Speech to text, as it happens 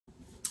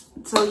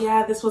So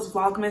yeah, this was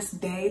Vlogmas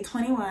day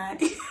 21.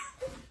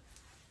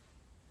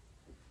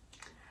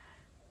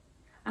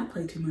 I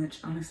play too much,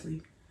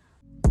 honestly.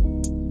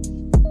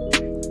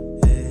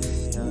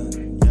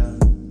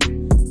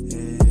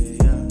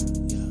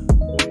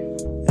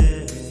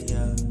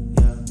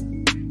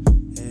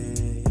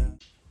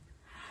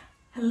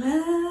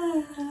 Hello.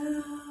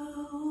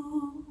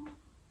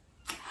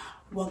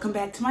 Welcome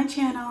back to my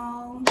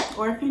channel.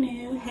 Or if you're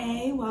new,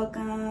 hey,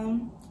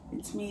 welcome.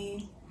 It's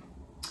me,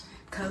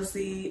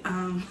 Kosi.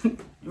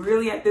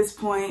 Really at this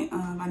point,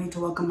 I need to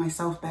welcome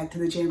myself back to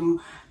the channel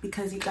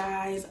because you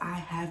guys, I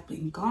have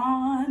been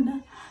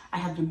gone. I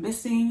have been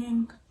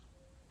missing,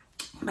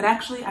 but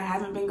actually I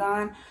haven't been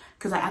gone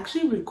because I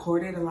actually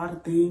recorded a lot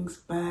of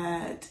things,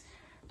 but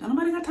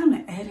nobody got time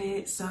to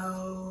edit.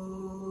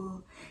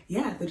 So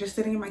yeah, they're just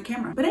sitting in my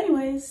camera. But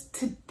anyways,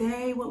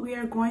 today what we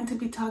are going to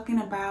be talking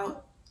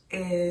about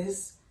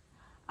is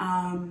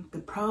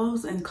the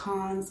pros and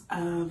cons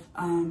of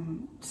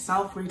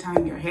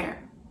self-retying your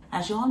hair.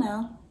 As you all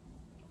know,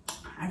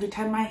 I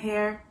retied my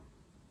hair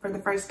for the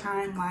first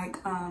time like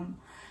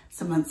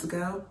some months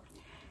ago,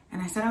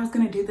 and I said I was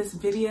gonna do this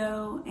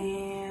video,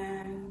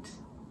 and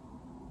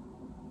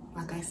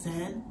like I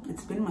said,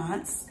 it's been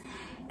months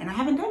and I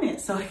haven't done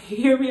it. So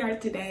here we are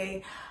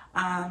today.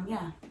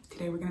 Yeah,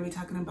 today we're gonna be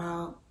talking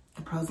about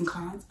the pros and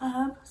cons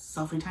of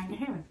self-retying your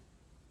hair,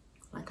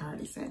 like I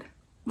already said.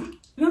 We're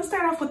gonna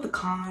start off with the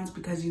cons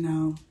because, you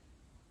know,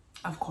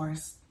 of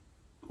course,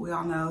 we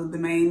all know the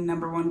main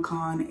 #1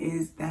 con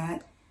is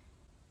that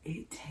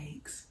it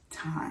takes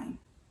time.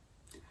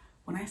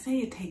 When I say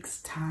it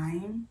takes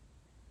time,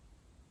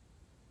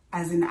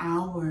 as in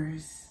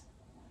hours,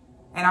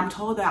 and I'm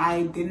told that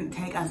I didn't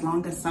take as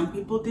long as some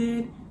people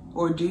did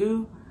or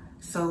do.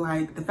 So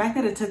like the fact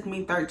that it took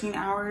me 13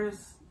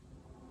 hours,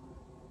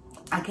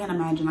 I can't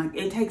imagine. Like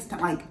it takes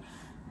time, like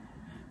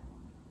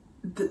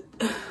the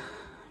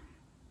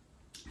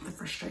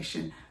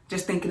frustration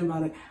just thinking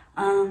about it.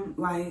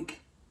 Like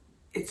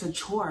it's a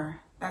chore.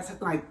 That's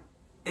like,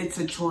 it's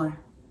a chore.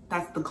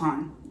 That's the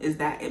con, is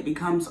that it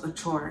becomes a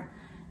chore.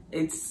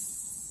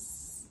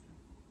 It's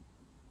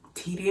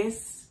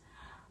tedious.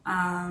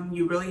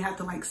 You really have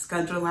to like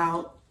schedule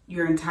out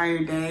your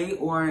entire day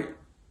or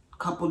a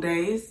couple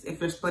days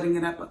if you're splitting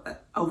it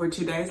up over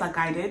 2 days like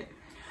I did.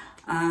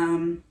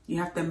 You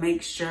have to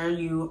make sure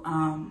you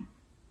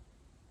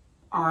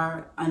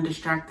are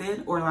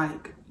undistracted, or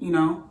like, you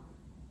know,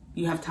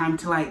 you have time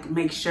to like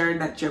make sure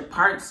that your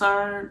parts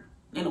are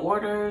in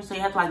order. So you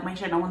have to like make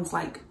sure no one's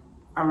like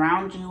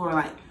around you, or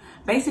like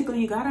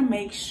basically you gotta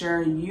make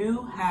sure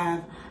you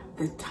have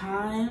the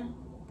time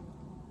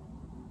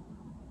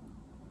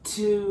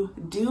to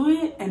do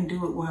it and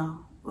do it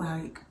well.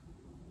 Like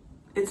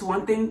it's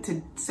one thing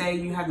to say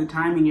you have the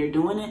time and you're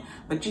doing it,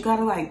 but you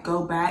gotta like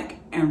go back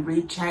and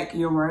recheck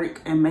your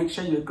work and make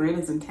sure your grid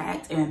is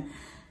intact. And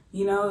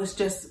you know, it's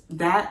just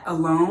that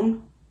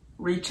alone,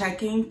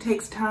 rechecking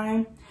takes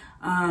time.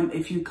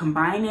 If you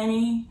combine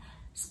any,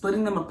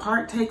 splitting them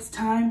apart takes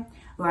time.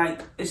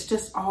 Like it's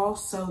just all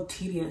so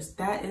tedious.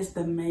 That is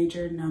the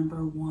major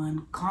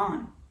 #1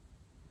 con.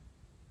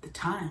 The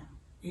time.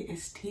 It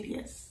is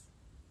tedious.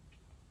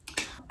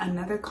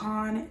 Another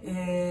con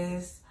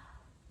is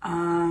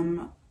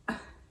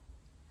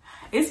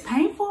it's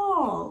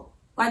painful.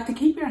 Like to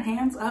keep your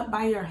hands up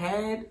by your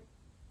head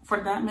for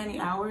that many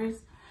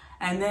hours,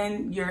 and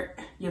then your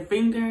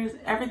fingers,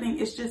 everything.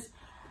 It's just,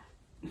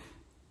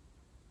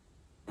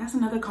 that's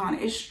another con.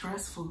 It's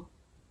stressful.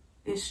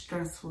 It's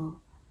stressful.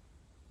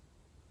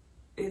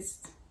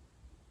 It's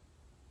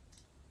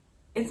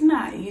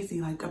not easy.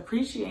 Like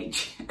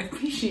appreciate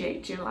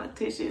your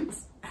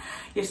locticians,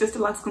 your sister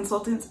locks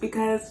consultants,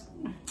 because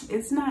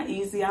it's not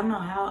easy. I don't know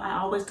how. I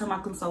always tell my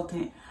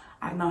consultant,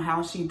 I don't know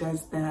how she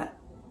does that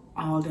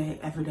all day,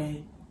 every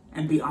day,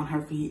 and be on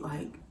her feet.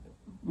 Like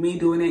me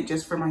doing it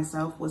just for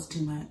myself was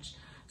too much.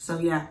 So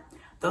yeah,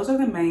 those are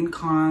the main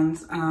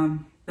cons.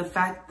 The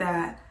fact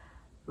that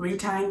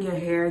retying your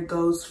hair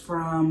goes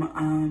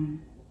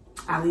from,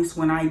 at least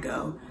when I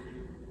go,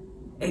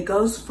 it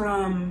goes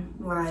from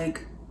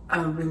like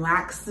a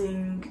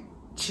relaxing,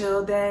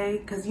 chill day.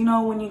 Because you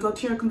know, when you go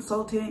to your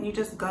consultant, you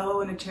just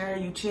go in a chair,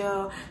 you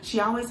chill. She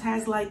always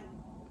has like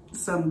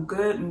some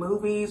good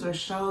movies or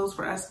shows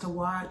for us to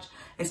watch.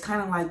 It's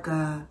kind of like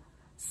a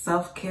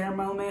self-care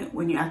moment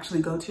when you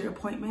actually go to your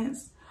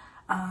appointments.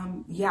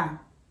 Yeah,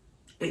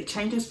 it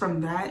changes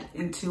from that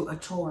into a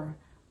chore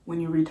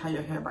when you retie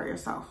your hair by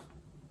yourself.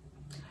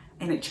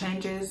 And it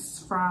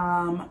changes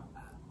from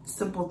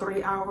simple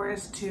 3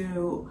 hours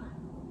to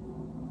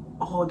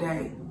a whole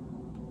day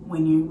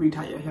when you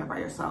retie your hair by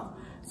yourself.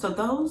 So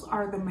those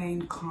are the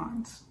main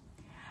cons.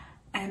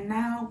 And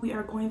now we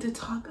are going to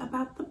talk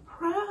about the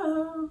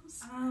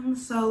pros.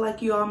 So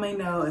like you all may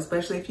know,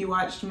 especially if you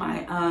watched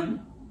my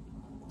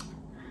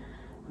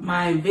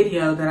my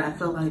video that I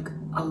feel like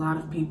a lot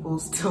of people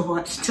still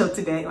watch till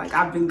today. Like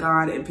I've been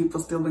gone and people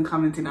still been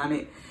commenting on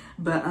it.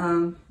 But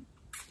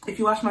if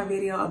you watch my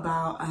video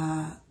about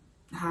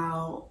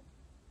how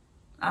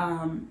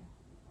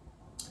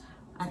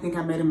I think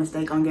I made a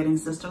mistake on getting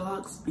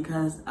Sisterlocks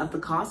because of the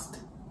cost,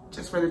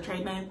 just for the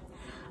trade name.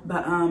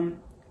 But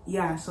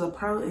yeah, so the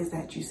pro is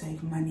that you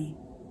save money,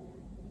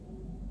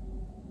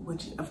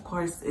 which of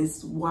course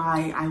is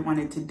why I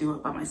wanted to do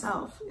it by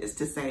myself, is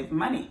to save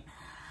money.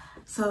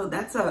 So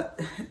that's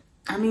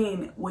I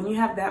mean, when you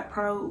have that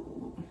pro,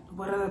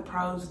 what other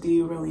pros do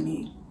you really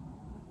need?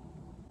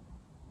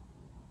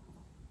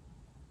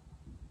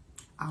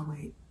 I'll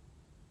wait.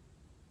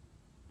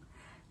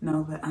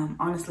 No, but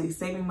honestly,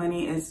 saving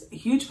money is a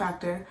huge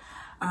factor.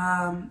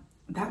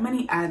 That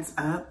money adds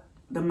up.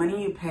 The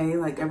money you pay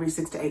like every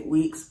 6 to 8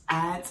 weeks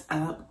adds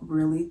up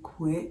really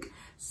quick.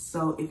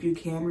 So if you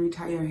can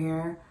retie your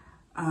hair,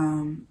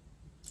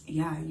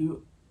 yeah,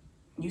 you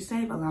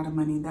save a lot of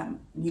money that,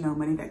 you know,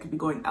 money that could be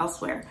going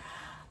elsewhere.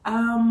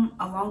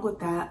 Along with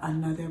that,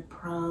 another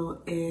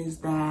pro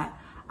is that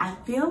I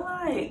feel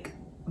like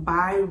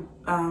by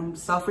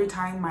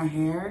self-retying my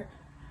hair,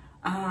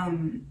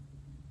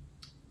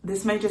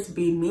 this may just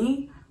be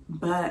me,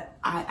 but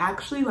I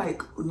actually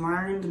like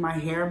learned my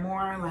hair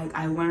more. Like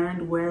I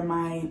learned where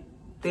my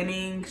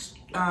thinning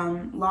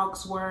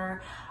locks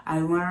were. I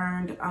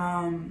learned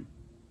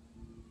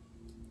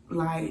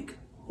like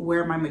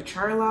where my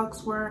mature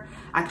locks were.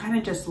 I kind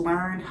of just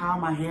learned how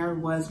my hair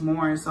was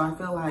more. So I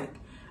feel like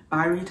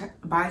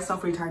by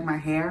self-retying my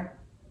hair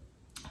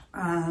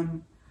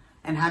and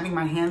having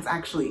my hands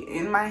actually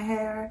in my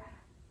hair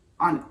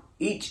on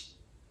each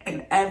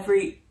and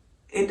every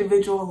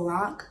individual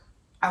lock,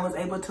 I was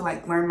able to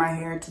like learn my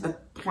hair to the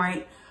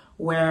point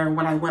where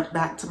when I went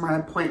back to my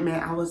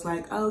appointment, I was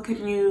like, oh,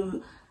 can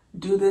you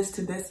do this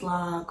to this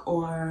lock,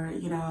 or,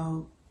 you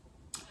know,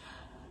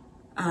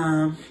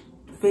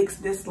 fix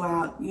this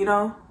lock, you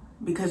know,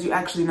 because you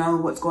actually know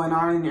what's going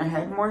on in your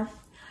head more.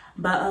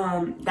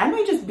 But that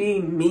may just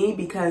be me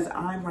because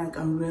I'm like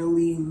a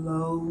really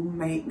low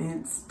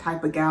maintenance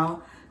type of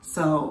gal.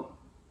 So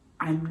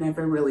I'm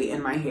never really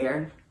in my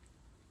hair.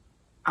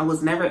 I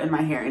was never in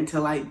my hair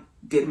until I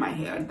did my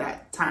hair at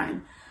that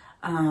time.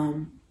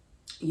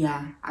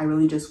 Yeah, I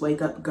really just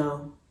wake up,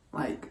 go.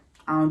 Like,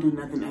 I don't do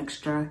nothing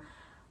extra.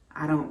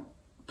 I don't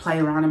play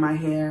around in my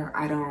hair.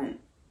 I don't,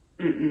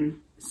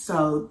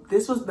 So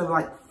this was the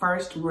like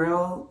first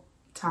real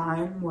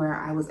time where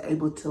I was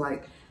able to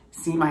like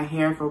see my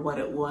hair for what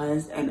it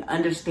was and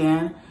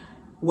understand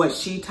what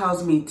she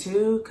tells me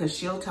too, because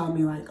she'll tell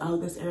me like, oh,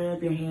 this area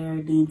of your hair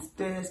needs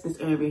this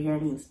area of your hair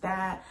needs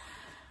that.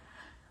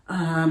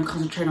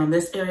 Concentrate on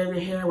this area of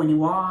your hair when you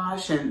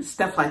wash and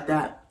stuff like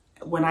that.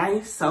 When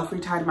I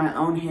self-retied my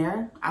own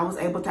hair, I was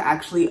able to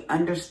actually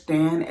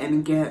understand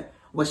and get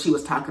what she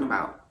was talking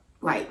about.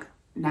 Like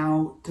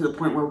now to the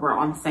point where we're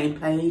on the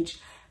same page.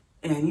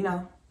 And you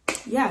know,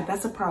 yeah,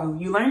 that's a pro.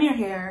 You learn your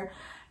hair,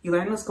 you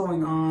learn what's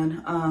going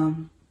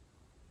on.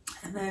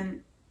 And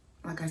then,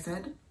 like I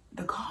said,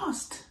 the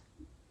cost.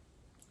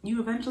 You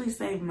eventually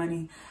save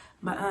money.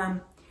 But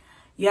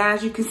yeah,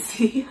 as you can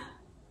see,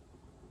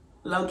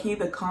 low-key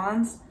the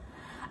cons.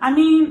 I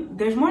mean,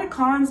 there's more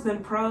cons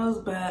than pros,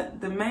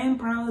 but the main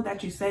pro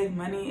that you save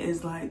money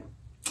is like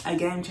a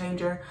game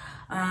changer.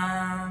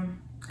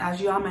 As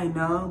you all may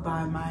know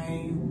by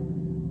my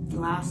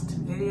last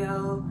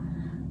video,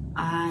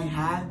 I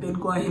have been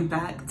going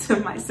back to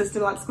my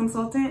Sisterlocks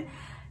consultant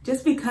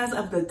just because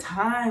of the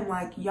time.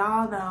 Like,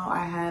 y'all know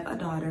I have a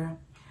daughter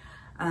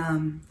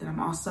that I'm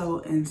also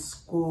in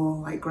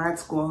school, like grad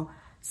school.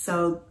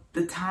 So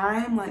the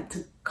time, like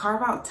to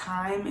carve out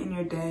time in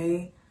your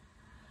day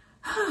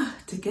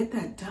to get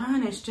that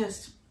done,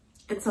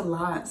 it's a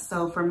lot.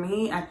 So for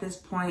me at this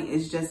point,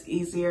 it's just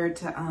easier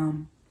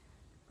to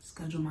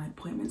schedule my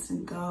appointments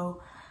and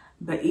go.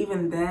 But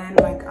even then,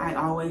 like I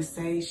always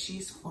say,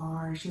 she's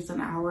far. She's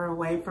an hour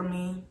away from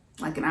me,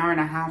 like an hour and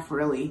a half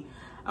really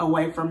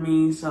away from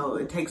me. So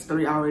it takes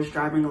 3 hours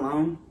driving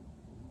alone.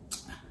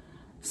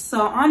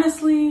 So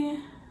honestly,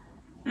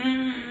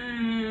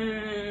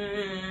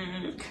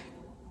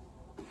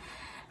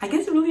 I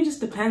guess it really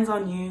just depends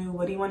on you.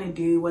 What do you want to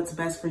do? What's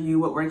best for you?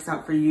 What works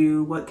out for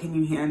you? What can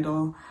you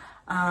handle?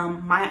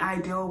 My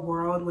ideal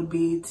world would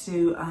be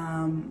to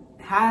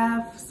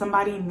have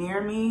somebody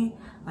near me,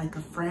 like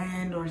a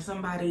friend or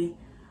somebody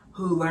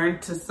who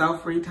learned to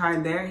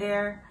self-retie their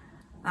hair.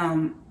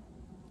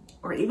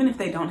 Or even if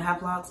they don't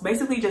have locks,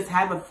 basically just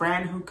have a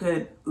friend who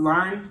could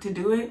learn to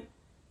do it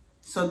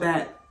so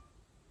that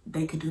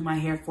they could do my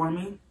hair for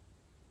me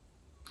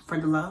for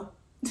the low.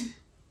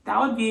 That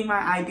would be my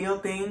ideal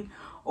thing.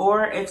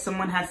 Or if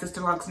someone had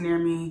Sisterlocks near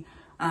me,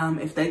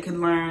 if they could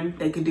learn,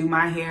 they could do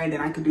my hair,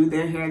 then I could do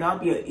their hair. That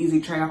would be an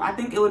easy trade-off. I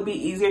think it would be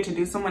easier to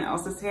do someone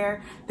else's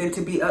hair than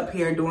to be up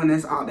here doing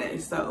this all day.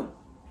 So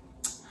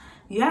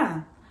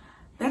yeah,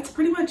 that's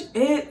pretty much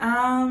it.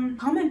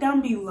 Comment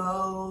down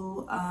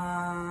below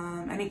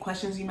any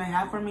questions you may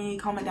have for me.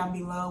 Comment down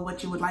below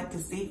what you would like to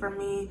see from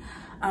me.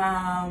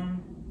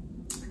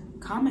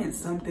 Comment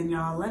something,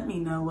 y'all. Let me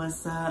know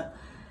what's up.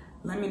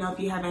 Let me know if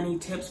you have any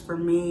tips for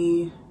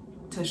me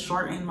to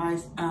shorten my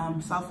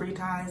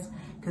self-reties,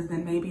 because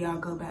then maybe I'll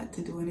go back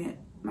to doing it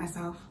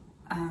myself.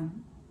 I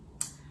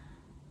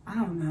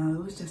don't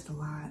know, it was just a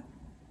lot.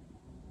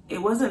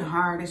 it wasn't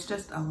hard. It's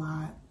just a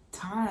lot of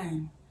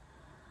time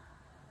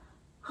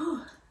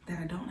that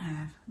I don't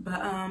have.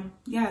 But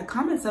yeah,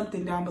 comment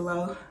something down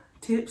below.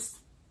 Tips,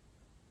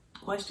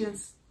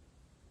 questions,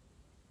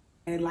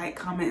 and like,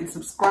 comment, and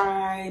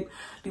subscribe.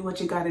 Do what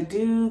you gotta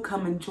do.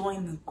 Come and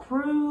join the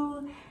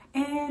crew.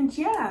 And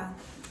yeah,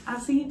 I'll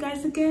see you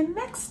guys again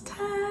next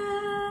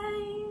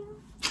time.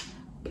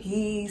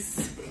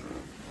 Peace.